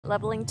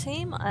leveling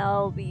team,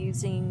 I'll be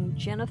using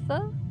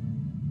Jennifer,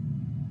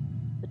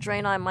 the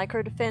Draenei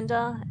Micro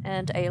Defender,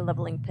 and a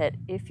leveling pet.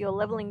 If your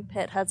leveling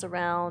pet has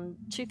around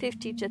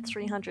 250 to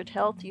 300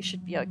 health, you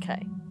should be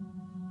okay.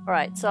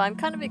 Alright, so I'm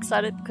kind of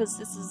excited because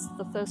this is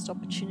the first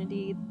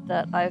opportunity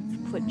that I've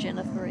put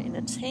Jennifer in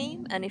a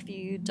team, and if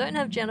you don't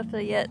have Jennifer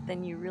yet,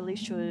 then you really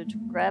should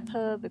grab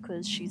her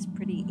because she's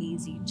pretty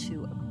easy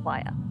to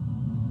acquire.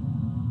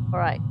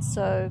 Alright,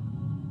 so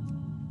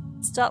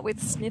start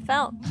with Sniff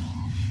Out.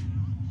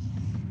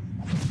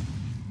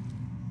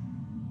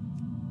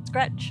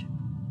 Scratch.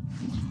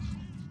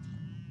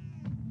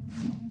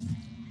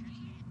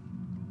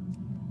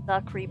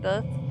 Dark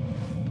Rebirth.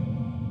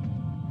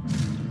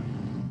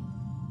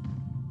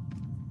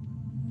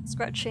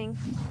 Scratching.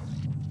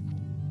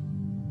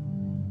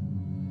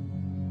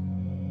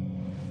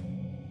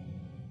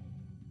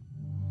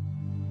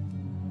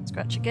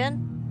 Scratch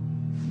again.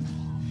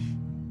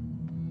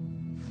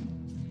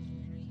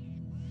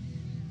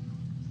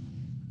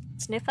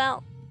 Sniff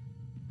Out.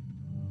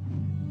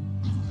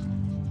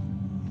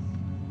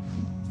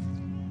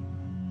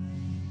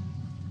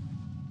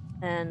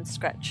 And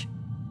scratch.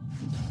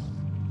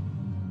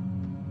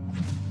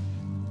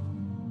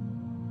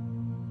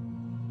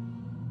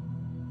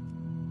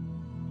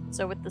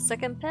 So with the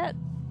second pet,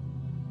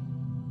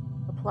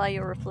 apply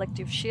your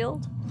reflective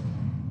shield.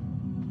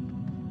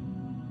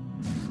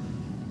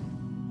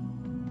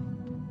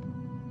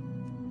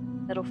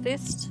 Metal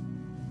Fist.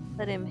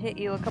 Let him hit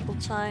you a couple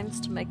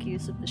times to make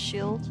use of the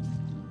shield.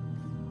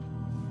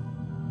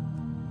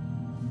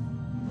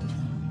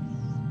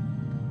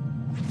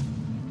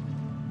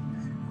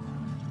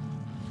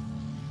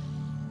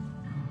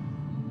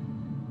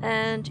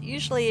 And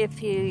usually if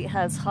he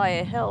has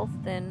higher health,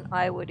 then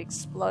I would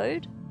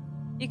explode.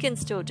 You can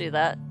still do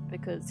that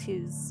because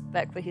he's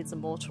back for his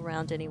immortal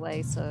round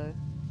anyway, so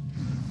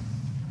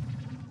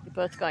you're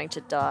both going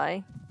to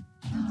die.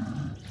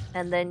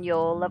 And then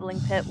your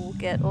leveling pet will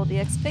get all the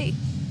XP.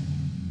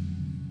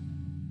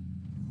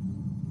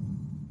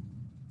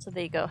 So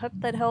there you go. Hope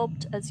that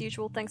helped. As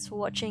usual, thanks for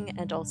watching,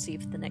 and I'll see you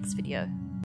for the next video.